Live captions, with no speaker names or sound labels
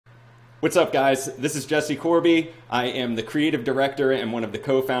What's up, guys? This is Jesse Corby. I am the creative director and one of the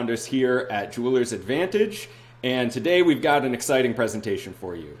co-founders here at Jewelers Advantage. And today we've got an exciting presentation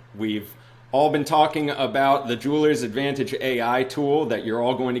for you. We've all been talking about the Jewelers Advantage AI tool that you're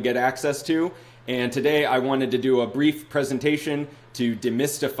all going to get access to. And today I wanted to do a brief presentation to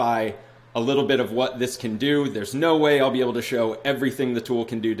demystify a little bit of what this can do. There's no way I'll be able to show everything the tool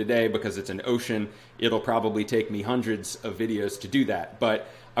can do today because it's an ocean. It'll probably take me hundreds of videos to do that. But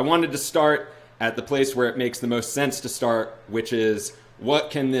I wanted to start at the place where it makes the most sense to start, which is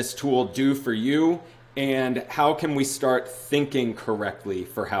what can this tool do for you and how can we start thinking correctly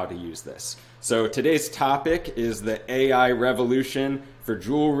for how to use this. So today's topic is the AI revolution for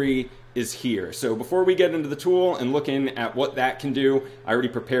jewelry is here. So before we get into the tool and looking at what that can do, I already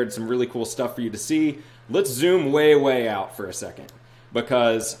prepared some really cool stuff for you to see. Let's zoom way out for a second,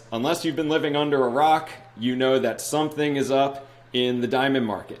 because unless you've been living under a rock, you know that something is up in the diamond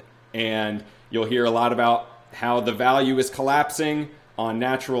market. And you'll hear a lot about how the value is collapsing on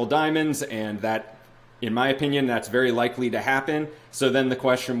natural diamonds, and that, in my opinion, that's very likely to happen. So then the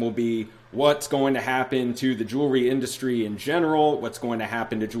question will be, what's going to happen to the jewelry industry in general? What's going to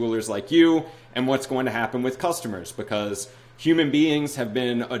happen to jewelers like you? And what's going to happen with customers? Because human beings have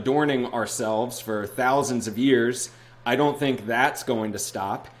been adorning ourselves for thousands of years. I don't think that's going to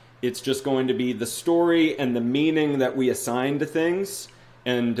stop. It's just going to be the story and the meaning that we assign to things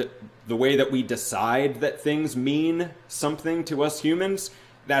and the way that we decide that things mean something to us humans,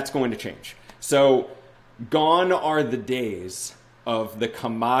 that's going to change. So gone are the days of the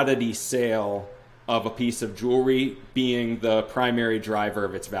commodity sale of a piece of jewelry being the primary driver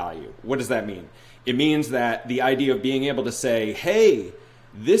of its value. What does that mean? It means that the idea of being able to say, hey,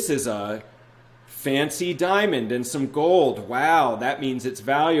 this is a fancy diamond and some gold. Wow, that means it's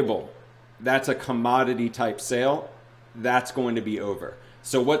valuable. That's a commodity type sale. That's going to be over.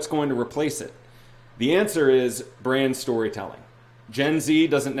 So what's going to replace it? The answer is brand storytelling. Gen Z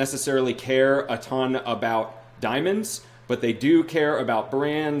doesn't necessarily care a ton about diamonds, but they do care about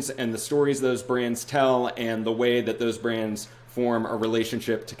brands and the stories those brands tell and the way that those brands form a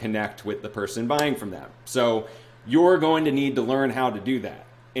relationship to connect with the person buying from them. So you're going to need to learn how to do that.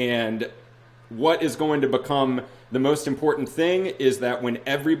 And what is going to become the most important thing is that when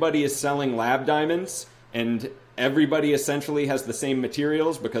everybody is selling lab diamonds and everybody essentially has the same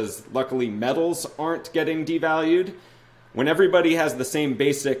materials, because luckily metals aren't getting devalued, when everybody has the same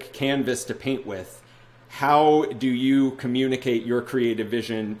basic canvas to paint with, how do you communicate your creative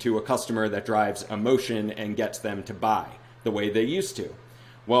vision to a customer that drives emotion and gets them to buy the way they used to?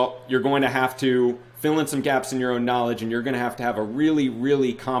 Well, you're going to have to fill in some gaps in your own knowledge, and you're going to have a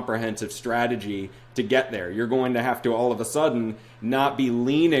really comprehensive strategy to get there. You're going to have to all of a sudden not be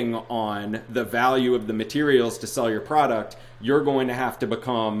leaning on the value of the materials to sell your product. You're going to have to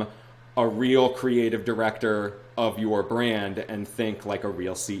become a real creative director of your brand and think like a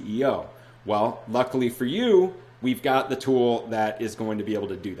real CEO. Well, luckily for you, we've got the tool that is going to be able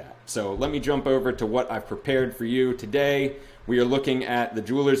to do that. So let me jump over to what I've prepared for you today. We are looking at the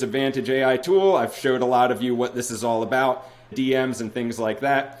Jewelers Advantage AI tool. I've showed a lot of you what this is all about, DMs and things like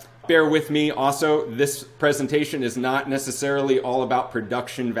that. Bear with me also, this presentation is not necessarily all about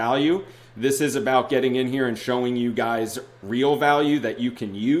production value. This is about getting in here and showing you guys real value that you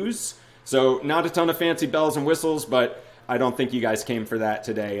can use. So not a ton of fancy bells and whistles, but I don't think you guys came for that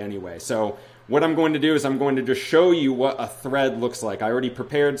today anyway. So what I'm going to do is I'm going to just show you what a thread looks like. I already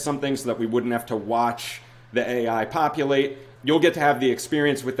prepared something so that we wouldn't have to watch the AI populate. You'll get to have the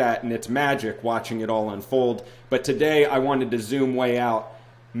experience with that, and it's magic watching it all unfold. But today I wanted to zoom way out,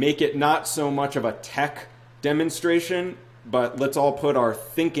 make it not so much of a tech demonstration, but let's all put our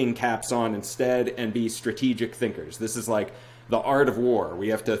thinking caps on instead and be strategic thinkers. This is like the art of war. We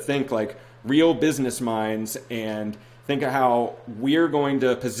have to think like real business minds and think of how we're going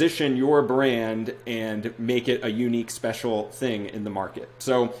to position your brand and make it a unique, special thing in the market.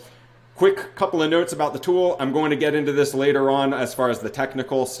 So quick couple of notes about the tool. I'm going to get into this later on as far as the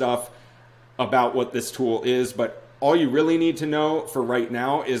technical stuff about what this tool is, but all you really need to know for right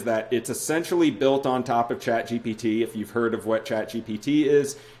now is that it's essentially built on top of ChatGPT. If you've heard of what ChatGPT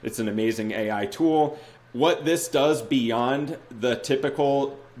is, it's an amazing AI tool. What this does beyond the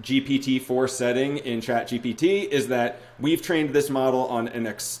typical GPT-4 setting in ChatGPT is that we've trained this model on an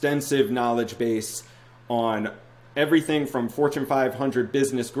extensive knowledge base on everything from Fortune 500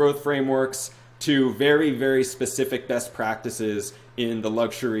 business growth frameworks to very specific best practices in the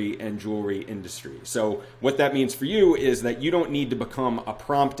luxury and jewelry industry. So what that means for you is that you don't need to become a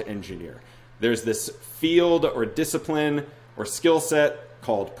prompt engineer. There's this field or discipline or skill set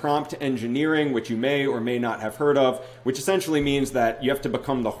called prompt engineering, which you may or may not have heard of, which essentially means that you have to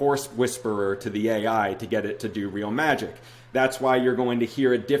become the horse whisperer to the AI to get it to do real magic. That's why you're going to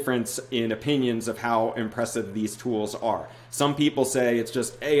hear a difference in opinions of how impressive these tools are. Some people say it's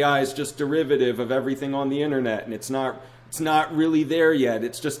just AI is just derivative of everything on the internet and it's not really there yet.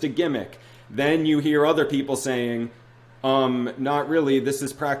 It's just a gimmick. Then you hear other people saying, not really, this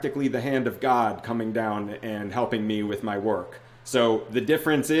is practically the hand of God coming down and helping me with my work. So the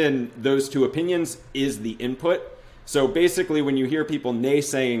difference in those two opinions is the input. So basically when you hear people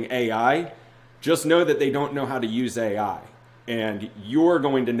naysaying AI, just know that they don't know how to use AI. And you're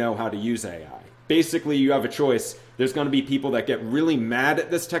going to know how to use AI. Basically, you have a choice. There's going to be people that get really mad at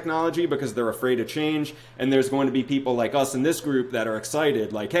this technology because they're afraid of change. And there's going to be people like us in this group that are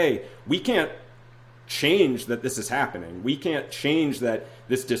excited, like, hey, we can't change that this is happening. We can't change that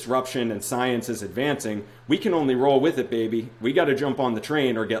this disruption and science is advancing. We can only roll with it, baby. We got to jump on the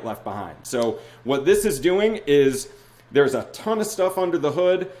train or get left behind. So what this is doing is there's a ton of stuff under the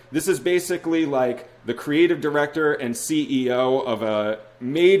hood. This is basically like the creative director and CEO of a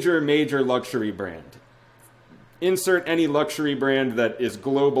major luxury brand. Insert any luxury brand that is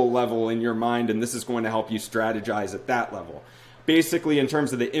global level in your mind, and this is going to help you strategize at that level. Basically, in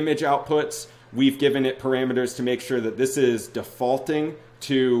terms of the image outputs, we've given it parameters to make sure that this is defaulting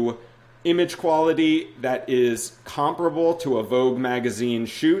to image quality that is comparable to a Vogue magazine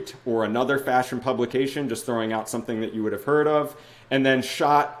shoot or another fashion publication, just throwing out something that you would have heard of, and then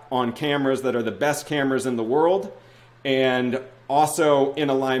shot on cameras that are the best cameras in the world, and also in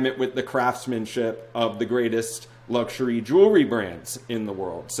alignment with the craftsmanship of the greatest luxury jewelry brands in the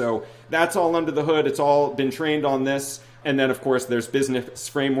world. So that's all under the hood. It's all been trained on this. And then, of course, there's business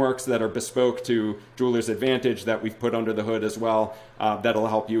frameworks that are bespoke to Jeweler's Advantage that we've put under the hood as well. That'll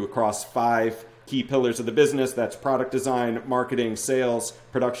help you across 5 key pillars of the business. That's product design, marketing, sales,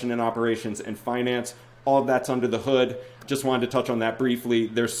 production and operations, and finance. All of that's under the hood. Just wanted to touch on that briefly.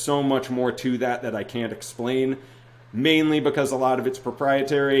 There's so much more to that I can't explain, mainly because a lot of it's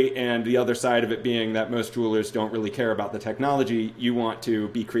proprietary, and the other side of it being that most jewelers don't really care about the technology. You want to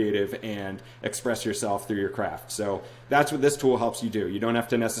be creative and express yourself through your craft. So that's what this tool helps you do. You don't have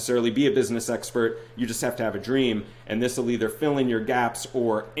to necessarily be a business expert. You just have to have a dream, and this will either fill in your gaps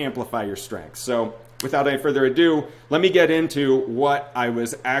or amplify your strengths. So without any further ado, let me get into what I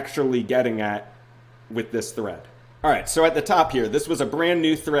was actually getting at with this thread. All right, so at the top here, this was a brand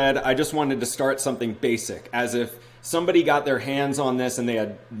new thread. I just wanted to start something basic, as if somebody got their hands on this and they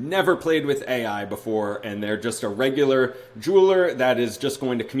had never played with AI before, and they're just a regular jeweler that is just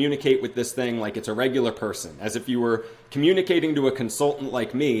going to communicate with this thing like it's a regular person. As if you were communicating to a consultant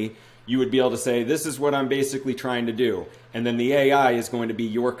like me, you would be able to say, this is what I'm basically trying to do. And then the AI is going to be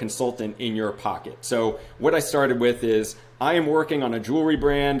your consultant in your pocket. So what I started with is, I am working on a jewelry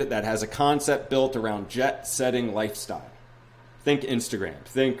brand that has a concept built around jet-setting lifestyle. Think Instagram,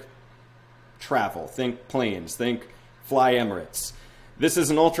 think travel, think planes, think Fly Emirates. This is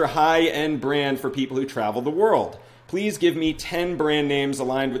an ultra high-end brand for people who travel the world. Please give me 10 brand names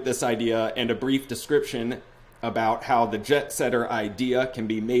aligned with this idea and a brief description about how the jet setter idea can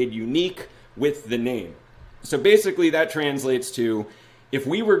be made unique with the name. So basically that translates to, if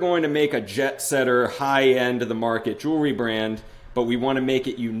we were going to make a jet setter high-end of the market jewelry brand, but we want to make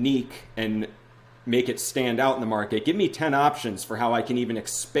it unique and make it stand out in the market, give me 10 options for how I can even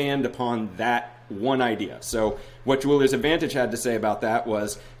expand upon that one idea. So what Jeweler's Advantage had to say about that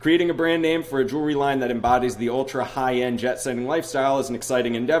was, creating a brand name for a jewelry line that embodies the ultra high-end jet-setting lifestyle is an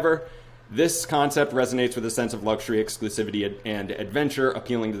exciting endeavor. This concept resonates with a sense of luxury, exclusivity, and adventure,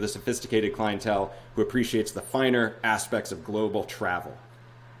 appealing to the sophisticated clientele who appreciates the finer aspects of global travel.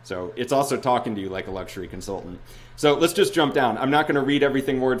 So it's also talking to you like a luxury consultant. So let's just jump down. I'm not going to read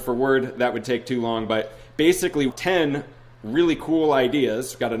everything word for word. That would take too long. But basically 10 really cool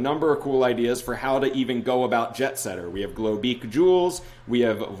ideas. Got a number of cool ideas for how to even go about jet setter. We have Globique Jewels. We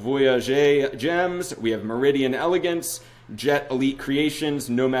have Voyager Gems. We have Meridian Elegance, Jet Elite Creations,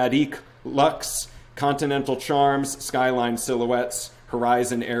 Nomadique Luxe, Continental Charms, Skyline Silhouettes,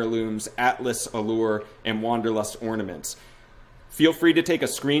 Horizon Heirlooms, Atlas Allure, and Wanderlust Ornaments. Feel free to take a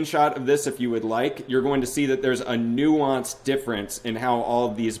screenshot of this if you would like. You're going to see that there's a nuanced difference in how all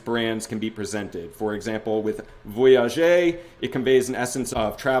of these brands can be presented. For example, with Voyager, it conveys an essence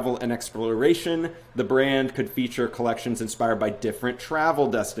of travel and exploration. The brand could feature collections inspired by different travel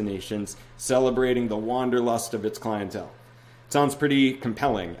destinations, celebrating the wanderlust of its clientele. Sounds pretty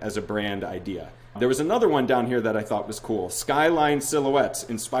compelling as a brand idea. There was another one down here that I thought was cool. Skyline Silhouettes,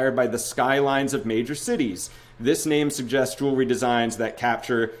 inspired by the skylines of major cities. This name suggests jewelry designs that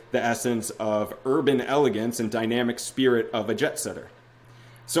capture the essence of urban elegance and dynamic spirit of a jet setter.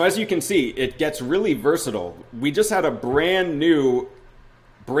 So as you can see, it gets really versatile. We just had a brand new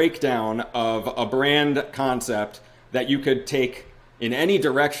breakdown of a brand concept that you could take in any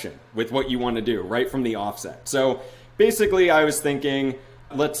direction with what you want to do right from the offset. So basically I was thinking,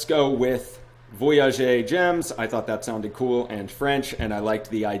 let's go with Voyager Gems. I thought that sounded cool and French, and I liked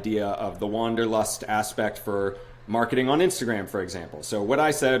the idea of the wanderlust aspect for marketing on Instagram, for example. So what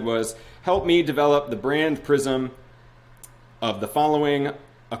I said was, help me develop the brand prism of the following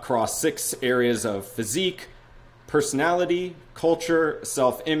across 6 areas of physique, personality, culture,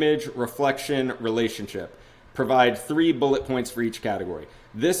 self-image, reflection, relationship. Provide 3 bullet points for each category.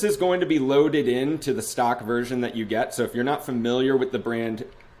 This is going to be loaded into the stock version that you get. So if you're not familiar with the brand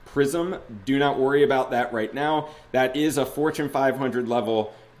prism, do not worry about that right now. That is a Fortune 500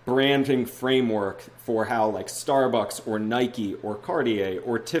 level branding framework for how like Starbucks or Nike or Cartier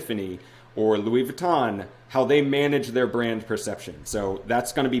or Tiffany or Louis Vuitton, how they manage their brand perception. So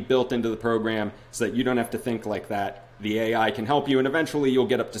that's going to be built into the program so that you don't have to think like that. The AI can help you, and eventually you'll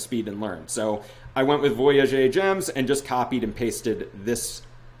get up to speed and learn. So I went with Voyager Gems and just copied and pasted this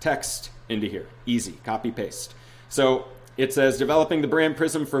text into here. Easy, copy paste. So it says, developing the brand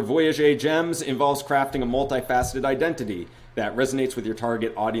prism for Voyager Gems involves crafting a multifaceted identity that resonates with your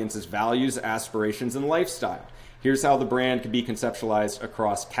target audience's values, aspirations, and lifestyle. Here's how the brand can be conceptualized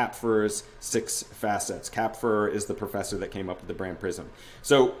across Kapfer's 6 facets. Kapfer is the professor that came up with the brand prism.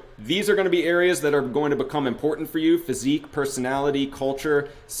 So these are going to be areas that are going to become important for you: physique, personality, culture,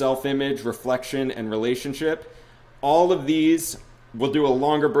 self-image, reflection, and relationship. All of these, we'll do a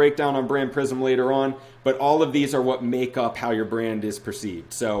longer breakdown on brand prism later on, but all of these are what make up how your brand is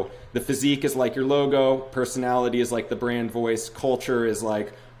perceived. So the physique is like your logo, personality is like the brand voice, culture is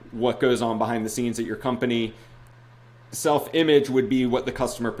like what goes on behind the scenes at your company, self-image would be what the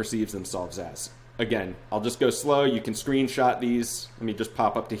customer perceives themselves as. Again, I'll just go slow. You can screenshot these. Let me just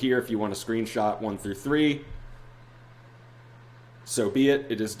pop up to here if you want to screenshot 1 through 3. So be it.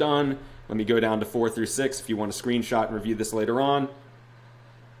 It is done. Let me go down to 4 through 6 if you want to screenshot and review this later on.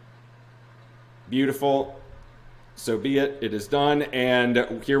 Beautiful. So be it. It is done.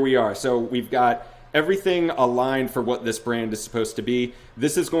 And here we are. So we've got everything aligned for what this brand is supposed to be.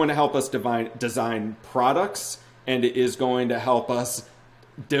 This is going to help us design products, and it is going to help us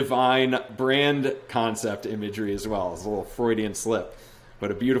divine brand concept imagery as well. It's a little Freudian slip,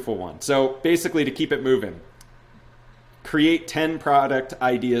 but a beautiful one. So basically, to keep it moving, create 10 product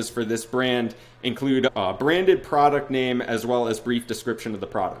ideas for this brand, include a branded product name as well as brief description of the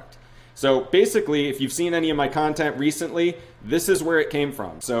product. So basically, if you've seen any of my content recently, this is where it came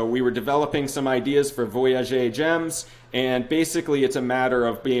from. So we were developing some ideas for Voyager Gems, and basically it's a matter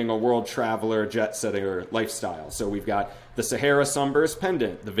of being a world traveler, jet setter lifestyle. So we've got the Sahara Sunburst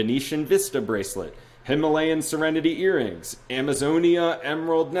pendant, the Venetian Vista bracelet, Himalayan Serenity earrings, Amazonia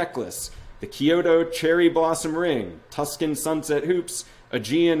emerald necklace, the Kyoto cherry blossom ring, Tuscan sunset hoops,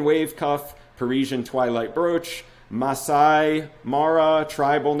 Aegean wave cuff, Parisian twilight brooch, Masai Mara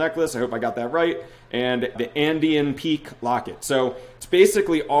tribal necklace, I hope I got that right, and the Andean peak locket. So it's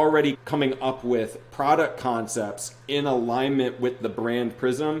basically already coming up with product concepts in alignment with the brand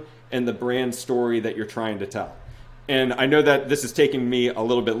prism and the brand story that you're trying to tell. And I know that this is taking me a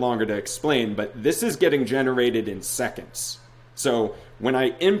little bit longer to explain, but this is getting generated in seconds. So when I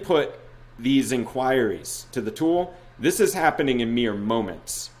input these inquiries to the tool, this is happening in mere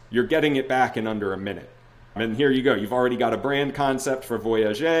moments. You're getting it back in under a minute. And here you go. You've already got a brand concept for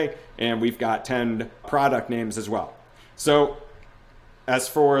Voyager, and we've got 10 product names as well. So as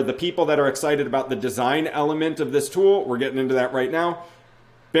for the people that are excited about the design element of this tool, we're getting into that right now.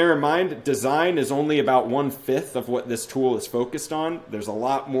 Bear in mind, design is only about 1/5 of what this tool is focused on. There's a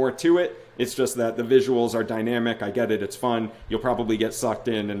lot more to it. It's just that the visuals are dynamic. I get it. It's fun. You'll probably get sucked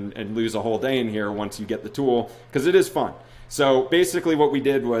in and lose a whole day in here once you get the tool, because it is fun. So basically what we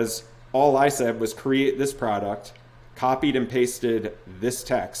did was, all I said was create this product, copied and pasted this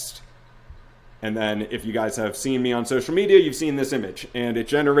text, and then if you guys have seen me on social media, you've seen this image, and it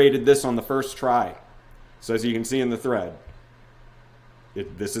generated this on the first try. So as you can see in the thread,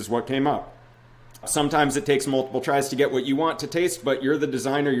 this is what came up. Sometimes it takes multiple tries to get what you want to taste, but you're the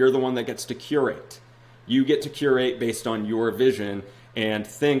designer, you're the one that gets to curate. You get to curate based on your vision and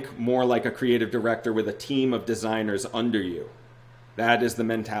think more like a creative director with a team of designers under you. That is the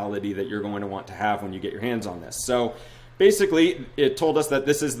mentality that you're going to want to have when you get your hands on this. So basically, it told us that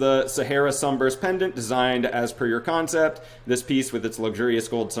this is the Sahara Sunburst pendant designed as per your concept. This piece with its luxurious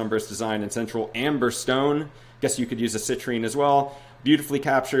gold sunburst design and central amber stone, guess you could use a citrine as well, beautifully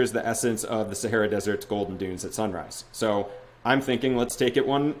captures the essence of the Sahara Desert's golden dunes at sunrise. So I'm thinking, let's take it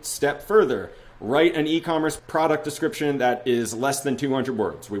one step further. write an e-commerce product description that is less than 200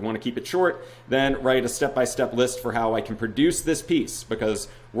 words. We want to keep it short. Then write a step-by-step list for how I can produce this piece, because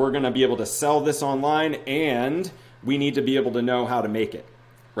we're going to be able to sell this online and we need to be able to know how to make it,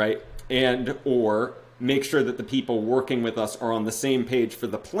 right? And or make sure that the people working with us are on the same page for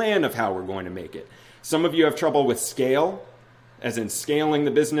the plan of how we're going to make it. Some of you have trouble with scale, as in scaling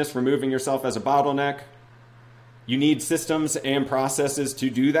the business, removing yourself as a bottleneck. You need systems and processes to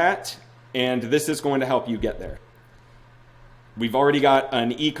do that, and this is going to help you get there. We've already got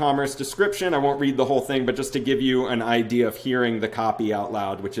an e-commerce description. I won't read the whole thing, but just to give you an idea of hearing the copy out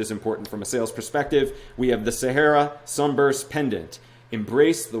loud, which is important from a sales perspective, we have the Sahara Sunburst Pendant.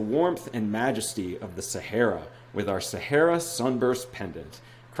 Embrace the warmth and majesty of the Sahara with our Sahara Sunburst Pendant.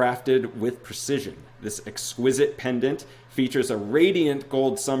 Crafted with precision, this exquisite pendant features a radiant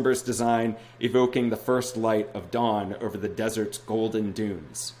gold sunburst design evoking the first light of dawn over the desert's golden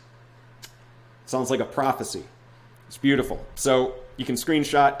dunes. Sounds like a prophecy. It's beautiful. So you can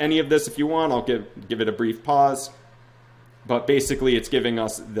screenshot any of this if you want. I'll give it a brief pause. But basically it's giving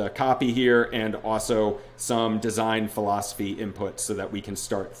us the copy here and also some design philosophy input so that we can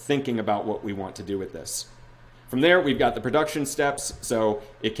start thinking about what we want to do with this. From there, we've got the production steps. So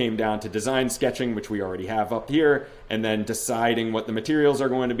it came down to design sketching, which we already have up here, and then deciding what the materials are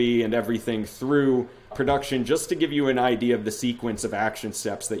going to be and everything through production, just to give you an idea of the sequence of action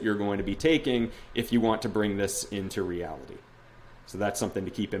steps that you're going to be taking if you want to bring this into reality. So that's something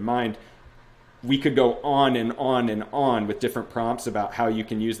to keep in mind. We could go on and on and on with different prompts about how you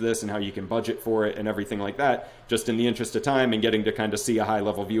can use this and how you can budget for it and everything like that. Just in the interest of time and getting to kind of see a high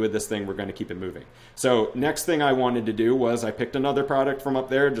level view of this thing, we're going to keep it moving. So next thing I wanted to do was I picked another product from up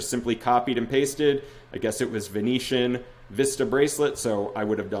there, just simply copied and pasted. I guess it was Venetian Vista bracelet. So I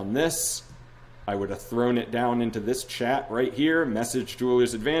would have done this. I would have thrown it down into this chat right here, message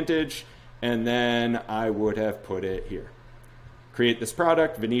Jewelers Advantage, and then I would have put it here. Create this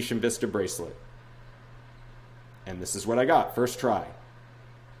product, Venetian Vista bracelet. And this is what I got, first try.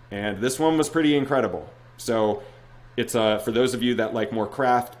 And this one was pretty incredible. So it's for those of you that like more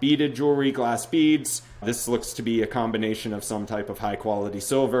craft beaded jewelry, glass beads, this looks to be a combination of some type of high quality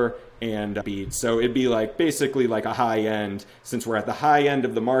silver and beads. So it'd be like basically like a high end, since we're at the high end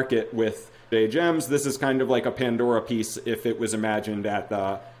of the market with gems, this is kind of like a Pandora piece if it was imagined at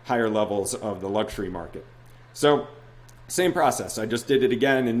the higher levels of the luxury market. So same process, I just did it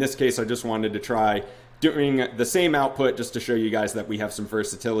again. In this case, I just wanted to try doing the same output just to show you guys that we have some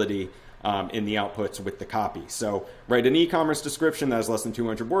versatility in the outputs with the copy. So write an e-commerce description that has less than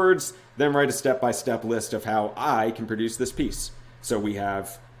 200 words, then write a step-by-step list of how I can produce this piece. So we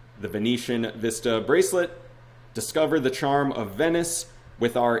have the Venetian Vista bracelet, discover the charm of Venice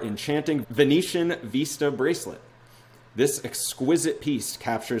with our enchanting Venetian Vista bracelet. This exquisite piece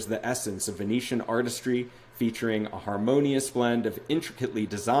captures the essence of Venetian artistry, featuring a harmonious blend of intricately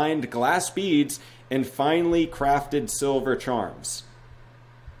designed glass beads and finely crafted silver charms.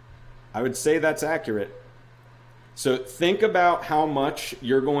 I would say that's accurate. So think about how much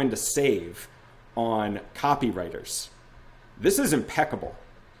you're going to save on copywriters. This is impeccable.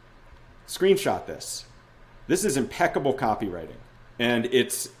 Screenshot this. This is impeccable copywriting, and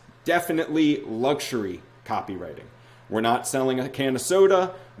it's definitely luxury copywriting. We're not selling a can of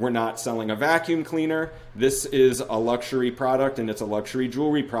soda. We're not selling a vacuum cleaner. This is a luxury product, and it's a luxury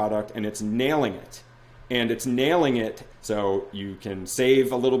jewelry product, and it's nailing it. And it's nailing it so you can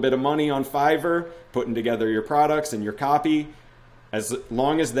save a little bit of money on Fiverr, putting together your products and your copy. As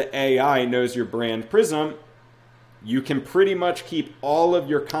long as the AI knows your brand Prism, you can pretty much keep all of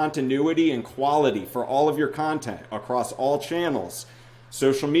your continuity and quality for all of your content across all channels.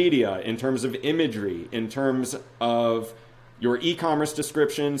 Social media, in terms of imagery, in terms of your e-commerce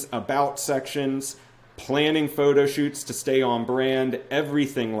descriptions, about sections, planning photo shoots to stay on brand,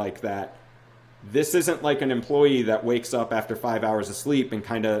 everything like that. This isn't like an employee that wakes up after 5 hours of sleep and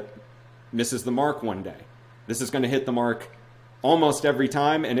kind of misses the mark one day. This is going to hit the mark almost every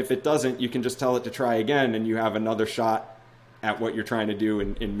time, and if it doesn't, you can just tell it to try again and you have another shot at what you're trying to do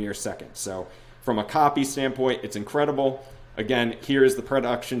in mere seconds. So from a copy standpoint, it's incredible. Again, here's the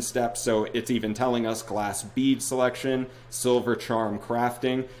production steps. So it's even telling us glass bead selection, silver charm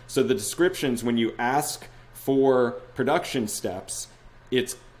crafting. So the descriptions, when you ask for production steps,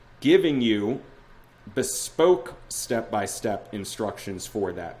 it's giving you bespoke step-by-step instructions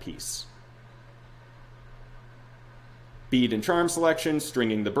for that piece. Bead and charm selection,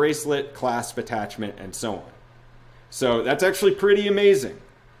 stringing the bracelet, clasp attachment, and so on. So that's actually pretty amazing.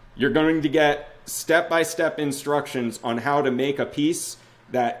 You're going to get step-by-step instructions on how to make a piece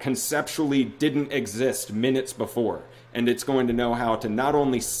that conceptually didn't exist minutes before. And it's going to know how to not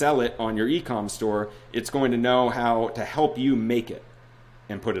only sell it on your e-com store, it's going to know how to help you make it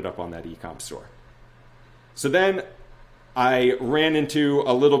and put it up on that e-com store. So then I ran into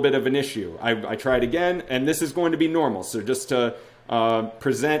a little bit of an issue. I tried again, and this is going to be normal. So just to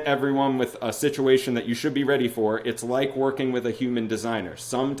present everyone with a situation that you should be ready for, it's like working with a human designer.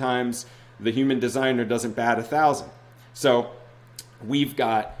 Sometimes the human designer doesn't bat 1,000. So we've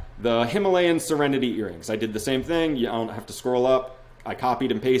got the Himalayan Serenity earrings. I did the same thing. You don't have to scroll up. I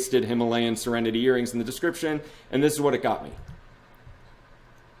copied and pasted Himalayan Serenity earrings in the description, and this is what it got me.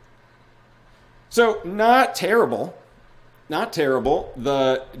 So not terrible. Not terrible.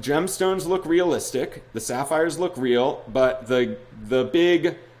 The gemstones look realistic. The sapphires look real, but the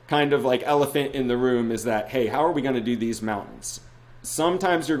big kind of like elephant in the room is that, hey, how are we going to do these mountains?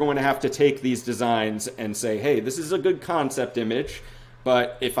 Sometimes you're going to have to take these designs and say, hey, this is a good concept image,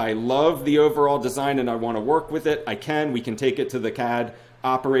 but if I love the overall design and I want to work with it, I can. We can take it to the CAD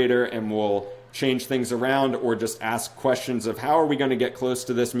operator and we'll change things around or just ask questions of how are we going to get close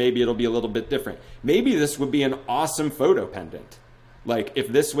to this? Maybe it'll be a little bit different. Maybe this would be an awesome photo pendant. Like if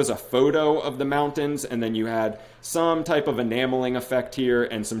this was a photo of the mountains and then you had some type of enameling effect here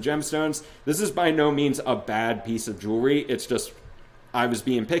and some gemstones, this is by no means a bad piece of jewelry. It's just I was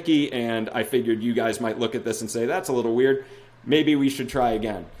being picky and I figured you guys might look at this and say, that's a little weird. Maybe we should try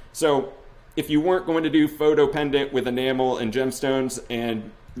again. So if you weren't going to do photo pendant with enamel and gemstones,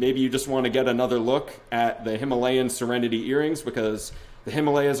 and maybe you just want to get another look at the Himalayan Serenity earrings because the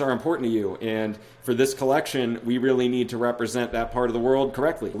Himalayas are important to you. And for this collection, we really need to represent that part of the world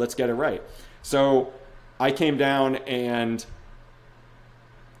correctly. Let's get it right. So I came down and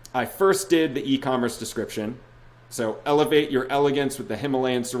I first did the e-commerce description. So elevate your elegance with the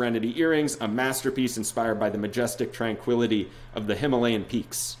Himalayan Serenity earrings, a masterpiece inspired by the majestic tranquility of the Himalayan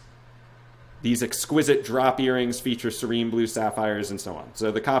peaks. These exquisite drop earrings feature serene blue sapphires and so on.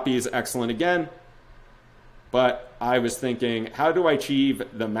 So the copy is excellent again, but I was thinking, how do I achieve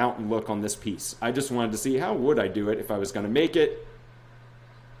the mountain look on this piece? I just wanted to see how would I do it if I was going to make it.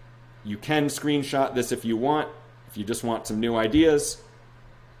 You can screenshot this if you want, if you just want some new ideas.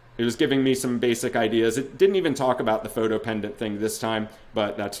 It was giving me some basic ideas. It didn't even talk about the photo pendant thing this time,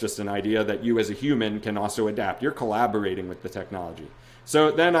 but that's just an idea that you as a human can also adapt. You're collaborating with the technology.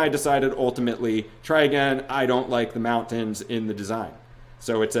 So then I decided ultimately, try again. I don't like the mountains in the design.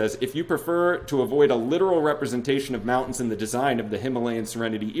 So it says, if you prefer to avoid a literal representation of mountains in the design of the Himalayan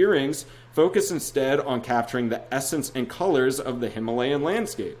Serenity earrings, focus instead on capturing the essence and colors of the Himalayan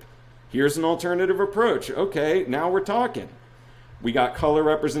landscape. Here's an alternative approach. Okay, now we're talking. We got color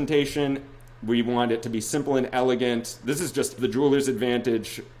representation. We want it to be simple and elegant. This is just the jeweler's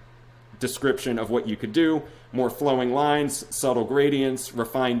advantage description of what you could do. More flowing lines, subtle gradients,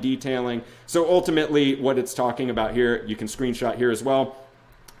 refined detailing. So ultimately what it's talking about here, you can screenshot here as well.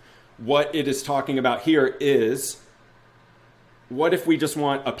 What it is talking about here is, what if we just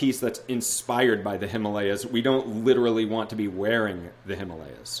want a piece that's inspired by the Himalayas? We don't literally want to be wearing the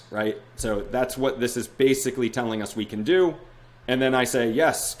Himalayas, right? So that's what this is basically telling us we can do. And then I say,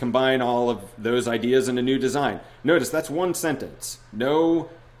 yes, combine all of those ideas in a new design. Notice that's one sentence. No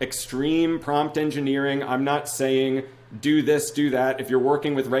extreme prompt engineering. I'm not saying do this, do that. If you're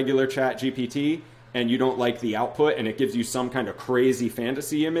working with regular Chat GPT and you don't like the output and it gives you some kind of crazy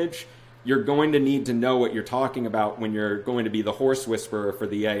fantasy image, you're going to need to know what you're talking about when you're going to be the horse whisperer for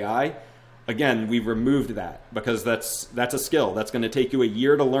the AI. Again, we've removed that because that's a skill. That's going to take you a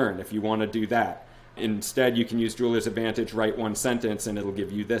year to learn if you want to do that. Instead, you can use Jeweler's Advantage, write one sentence, and it'll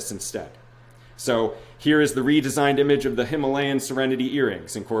give you this instead. So here is the redesigned image of the Himalayan Serenity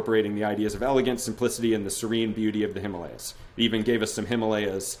earrings, incorporating the ideas of elegance, simplicity, and the serene beauty of the Himalayas. It even gave us some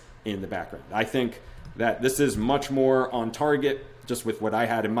Himalayas in the background. I think that this is much more on target, just with what I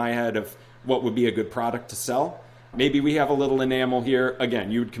had in my head of what would be a good product to sell. Maybe we have a little enamel here.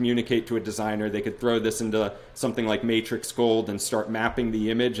 Again, you would communicate to a designer. They could throw this into something like matrix gold and start mapping the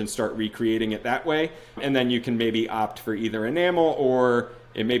image and start recreating it that way. And then you can maybe opt for either enamel or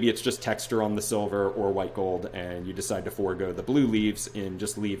maybe it's just texture on the silver or white gold and you decide to forego the blue leaves and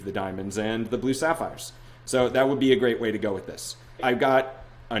just leave the diamonds and the blue sapphires. So that would be a great way to go with this. I've got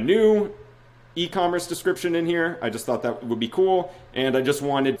a new e-commerce description in here. I just thought that would be cool. And I just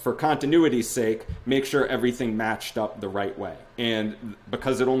wanted, for continuity's sake, make sure everything matched up the right way. And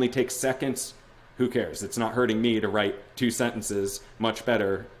because it only takes seconds, who cares? It's not hurting me to write 2 sentences. Much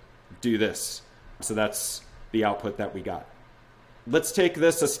better do this. So that's the output that we got. Let's take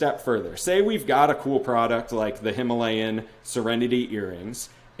this a step further. Say we've got a cool product like the Himalayan Serenity earrings,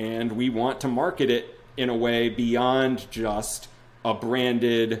 and we want to market it in a way beyond just a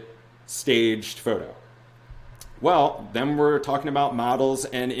branded, staged photo? Well, then we're talking about models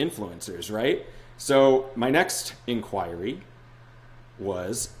and influencers, right? So my next inquiry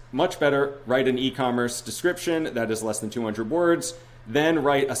was, much better, write an e-commerce description that is less than 200 words, then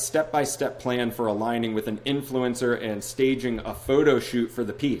write a step-by-step plan for aligning with an influencer and staging a photo shoot for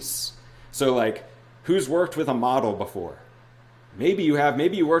the piece. So like, who's worked with a model before? Maybe you have,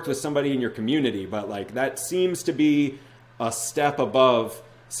 maybe you worked with somebody in your community, but like that seems to be a step above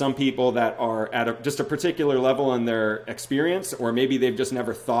some people that are at just a particular level in their experience, or maybe they've just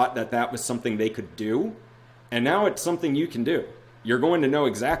never thought that that was something they could do. And now it's something you can do. You're going to know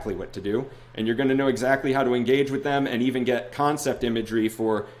exactly what to do, and you're going to know exactly how to engage with them and even get concept imagery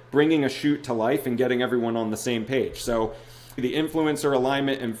for bringing a shoot to life and getting everyone on the same page. So the influencer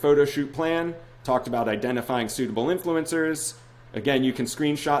alignment and photo shoot plan talked about identifying suitable influencers. Again, you can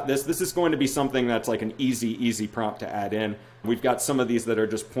screenshot this. This is going to be something that's like an easy prompt to add in. We've got some of these that are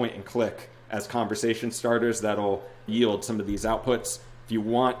just point and click as conversation starters that'll yield some of these outputs. If you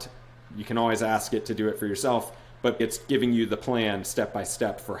want, you can always ask it to do it for yourself, but it's giving you the plan step by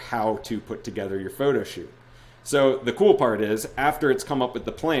step for how to put together your photo shoot. So the cool part is, after it's come up with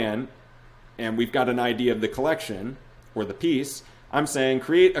the plan and we've got an idea of the collection or the piece, I'm saying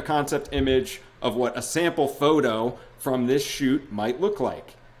create a concept image of what a sample photo from this shoot might look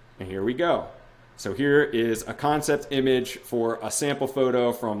like. And here we go. So here is a concept image for a sample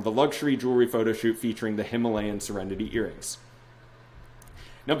photo from the luxury jewelry photo shoot featuring the Himalayan Serenity earrings.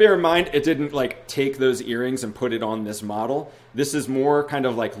 Now bear in mind, it didn't like take those earrings and put it on this model. This is more kind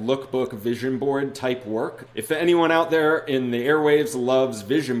of like lookbook vision board type work. If anyone out there in the airwaves loves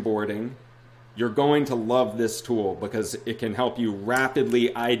vision boarding, you're going to love this tool because it can help you rapidly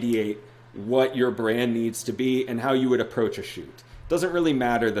ideate what your brand needs to be and how you would approach a shoot. Doesn't really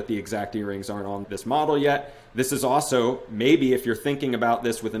matter that the exact earrings aren't on this model yet. This is also, maybe if you're thinking about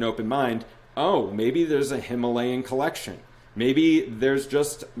this with an open mind, oh, maybe there's a Himalayan collection. Maybe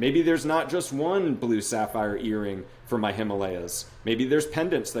there's not just one blue sapphire earring for my Himalayas. Maybe there's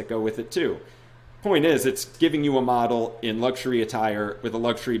pendants that go with it too. Point is, it's giving you a model in luxury attire with a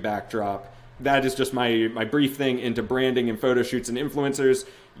luxury backdrop. That is just my brief thing into branding and photo shoots and influencers.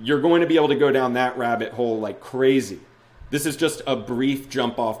 You're going to be able to go down that rabbit hole like crazy. This is just a brief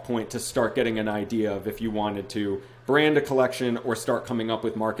jump off point to start getting an idea of if you wanted to brand a collection or start coming up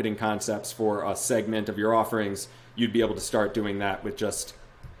with marketing concepts for a segment of your offerings. You'd be able to start doing that with just,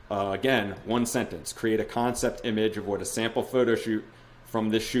 again, one sentence. Create a concept image of what a sample photo shoot from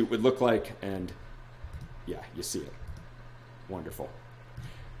this shoot would look like, and yeah, you see it. Wonderful.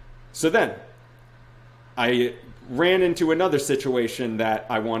 So then, I ran into another situation that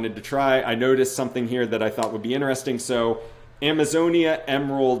I wanted to try. I noticed something here that I thought would be interesting. So, Amazonia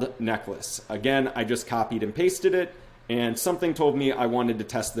emerald necklace. Again, I just copied and pasted it. And something told me I wanted to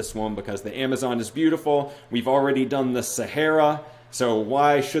test this one because the Amazon is beautiful. We've already done the Sahara, so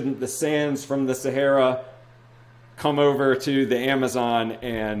why shouldn't the sands from the Sahara come over to the Amazon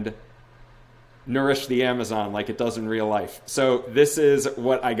and nourish the Amazon like it does in real life? So this is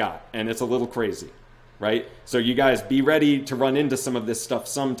what I got, and it's a little crazy, right? So you guys be ready to run into some of this stuff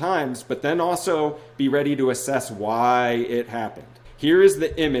sometimes, but then also be ready to assess why it happened. Here is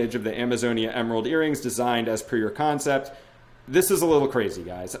the image of the Amazonia emerald earrings designed as per your concept. This is a little crazy,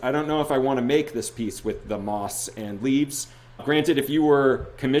 guys. I don't know if I want to make this piece with the moss and leaves. Granted, if you were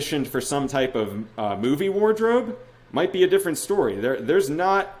commissioned for some type of movie wardrobe, might be a different story. There's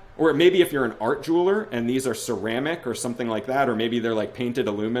not, or maybe if you're an art jeweler and these are ceramic or something like that, or maybe they're like painted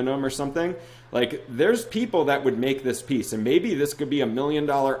aluminum or something, like there's people that would make this piece, and maybe this could be $1 million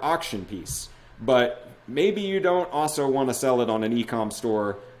auction piece, but maybe you don't also want to sell it on an e-com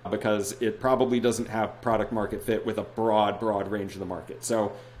store because it probably doesn't have product market fit with a broad range of the market.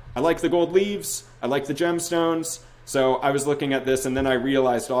 So I like the gold leaves, I like the gemstones. So I was looking at this and then I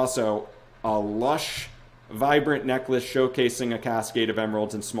realized also a lush, vibrant necklace showcasing a cascade of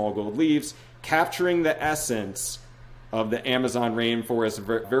emeralds and small gold leaves, capturing the essence of the Amazon rainforest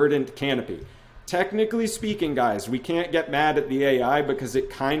verdant canopy. Technically speaking, guys, we can't get mad at the AI because it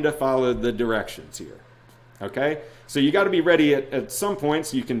kind of followed the directions here. Okay, so you got to be ready at some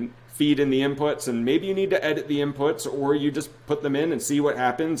points. You can feed in the inputs and maybe you need to edit the inputs, or you just put them in and see what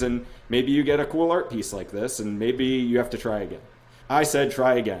happens, and maybe you get a cool art piece like this and maybe you have to try again. I said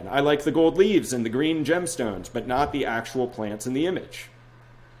try again. I like the gold leaves and the green gemstones, but not the actual plants in the image.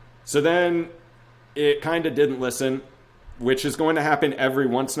 So then it kind of didn't listen, which is going to happen every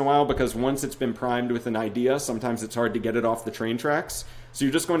once in a while because once it's been primed with an idea, sometimes it's hard to get it off the train tracks. So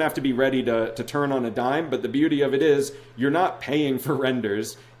you're just going to have to be ready to turn on a dime. But the beauty of it is you're not paying for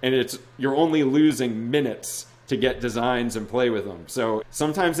renders, and you're only losing minutes to get designs and play with them. So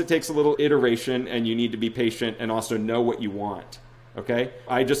sometimes it takes a little iteration, and you need to be patient and also know what you want. Okay?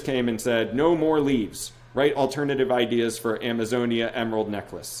 I just came and said, no more leaves. Write alternative ideas for Amazonia emerald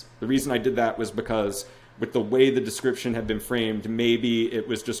necklace. The reason I did that was because with the way the description had been framed, maybe it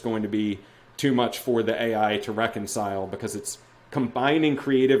was just going to be too much for the AI to reconcile, because it's combining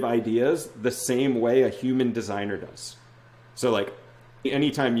creative ideas the same way a human designer does. So like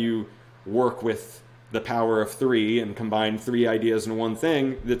anytime you work with the power of three and combine three ideas in one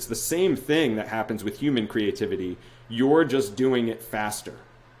thing, it's the same thing that happens with human creativity. You're just doing it faster.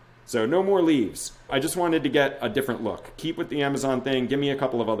 So no more leaves. I just wanted to get a different look. Keep with the Amazon thing. Give me a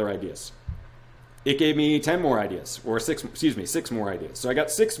couple of other ideas. It gave me 10 more ideas, or 6 more ideas. So I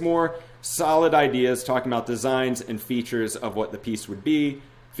got 6 more solid ideas talking about designs and features of what the piece would be.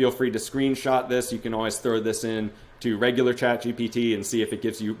 Feel free to screenshot this. You can always throw this in to regular ChatGPT and see if it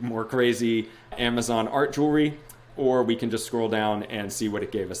gives you more crazy Amazon art jewelry, or we can just scroll down and see what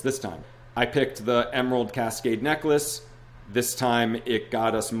it gave us this time. I picked the Emerald Cascade necklace. This time it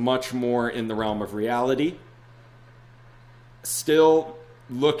got us much more in the realm of reality. Still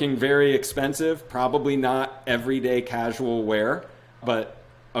looking very expensive, probably not everyday casual wear, but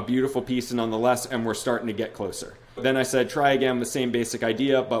a beautiful piece nonetheless, and we're starting to get closer. Then I said, try again the same basic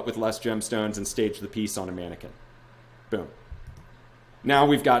idea, but with less gemstones, and stage the piece on a mannequin. Boom. Now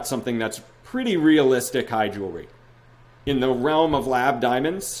we've got something that's pretty realistic high jewelry. In the realm of lab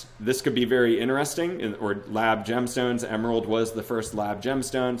diamonds, this could be very interesting, or lab gemstones. Emerald was the first lab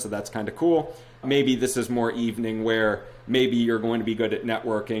gemstone, so that's kind of cool. Maybe this is more evening wear. Maybe you're going to be good at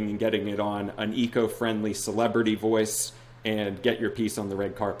networking and getting it on an eco-friendly celebrity voice and get your piece on the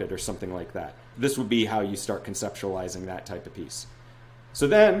red carpet or something like that. This would be how you start conceptualizing that type of piece. So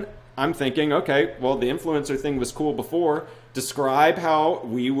then I'm thinking, okay, well, the influencer thing was cool before. Describe how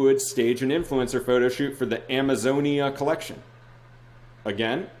we would stage an influencer photo shoot for the Amazonia collection.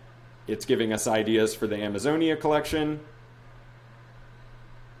 Again, it's giving us ideas for the Amazonia collection.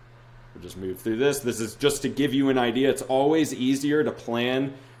 We'll just move through this. This is just to give you an idea. It's always easier to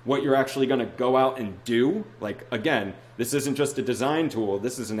plan what you're actually going to go out and do. Like, again, this isn't just a design tool.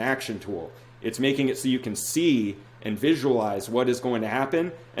 This is an action tool. It's making it so you can see and visualize what is going to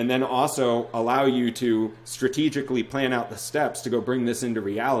happen, and then also allow you to strategically plan out the steps to go bring this into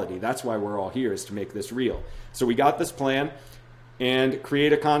reality. That's why we're all here, is to make this real. So we got this plan, and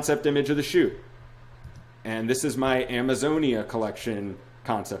create a concept image of the shoot. And this is my Amazonia collection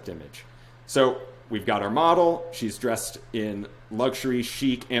concept image. So we've got our model. She's dressed in luxury,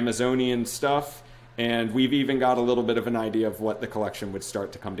 chic Amazonian stuff. And we've even got a little bit of an idea of what the collection would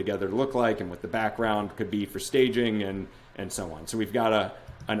start to come together to look like, and what the background could be for staging, and so on. So we've got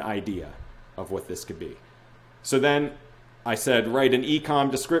an idea of what this could be. So then I said, write an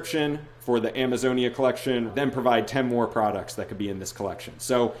e-com description for the Amazonia collection, then provide 10 more products that could be in this collection.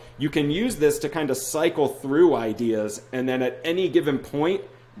 So you can use this to kind of cycle through ideas, and then at any given point,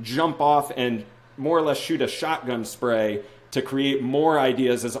 jump off and more or less shoot a shotgun spray to create more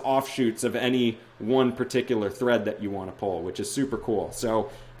ideas as offshoots of any one particular thread that you want to pull, which is super cool. So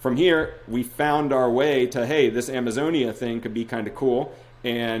from here, we found our way to, hey, this Amazonia thing could be kind of cool.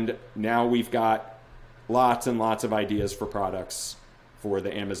 And now we've got lots and lots of ideas for products for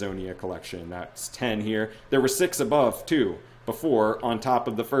the Amazonia collection. That's 10 here. There were 6 above, too, before, on top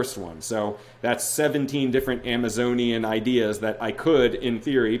of the first one. So that's 17 different Amazonian ideas that I could, in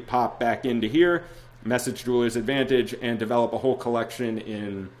theory, pop back into here, message Jeweler's Advantage, and develop a whole collection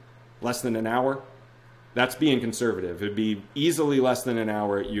in less than an hour. That's being conservative. It'd be easily less than an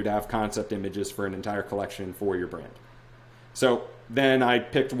hour. You'd have concept images for an entire collection for your brand. So then I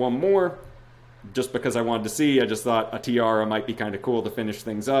picked one more just because I wanted to see. I just thought a tiara might be kind of cool to finish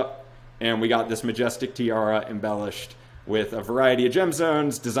things up. And we got this majestic tiara embellished with a variety of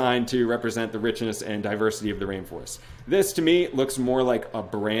gemstones designed to represent the richness and diversity of the rainforest. This, to me, looks more like a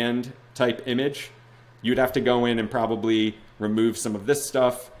brand type image. You'd have to go in and probably remove some of this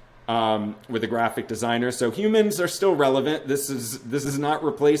stuff with a graphic designer. So humans are still relevant. This is not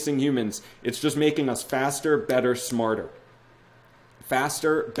replacing humans. It's just making us faster, better, smarter.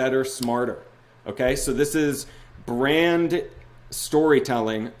 Faster, better, smarter. Okay, so this is brand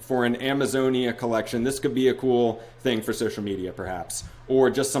storytelling for an Amazonia collection. This could be a cool thing for social media, perhaps, or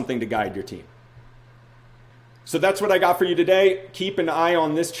just something to guide your team. So that's what I got for you today. Keep an eye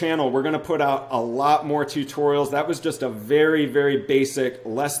on this channel. We're going to put out a lot more tutorials. That was just a very, very basic,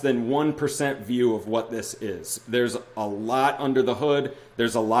 less than 1% view of what this is. There's a lot under the hood.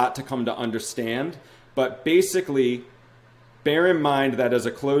 There's a lot to come to understand. But basically, bear in mind that as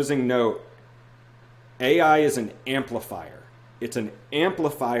a closing note, AI is an amplifier. It's an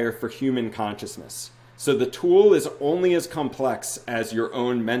amplifier for human consciousness. So the tool is only as complex as your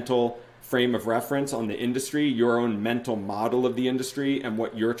own mental frame of reference on the industry, your own mental model of the industry and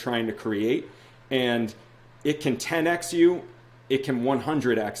what you're trying to create. And it can 10x you, it can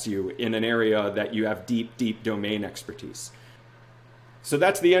 100x you in an area that you have deep, deep domain expertise. So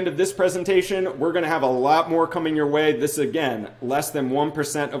that's the end of this presentation. We're going to have a lot more coming your way. This, again, less than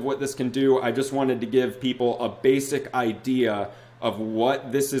 1% of what this can do. I just wanted to give people a basic idea of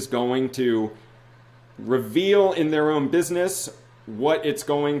what this is going to reveal in their own business, what it's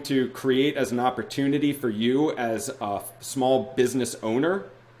going to create as an opportunity for you as a small business owner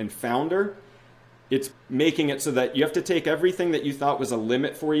and founder. It's making it so that you have to take everything that you thought was a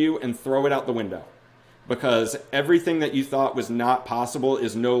limit for you and throw it out the window, because everything that you thought was not possible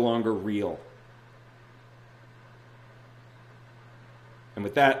is no longer real. And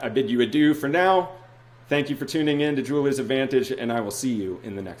with that, I bid you adieu for now. Thank you for tuning in to Jeweler's Advantage, and I will see you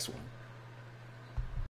in the next one.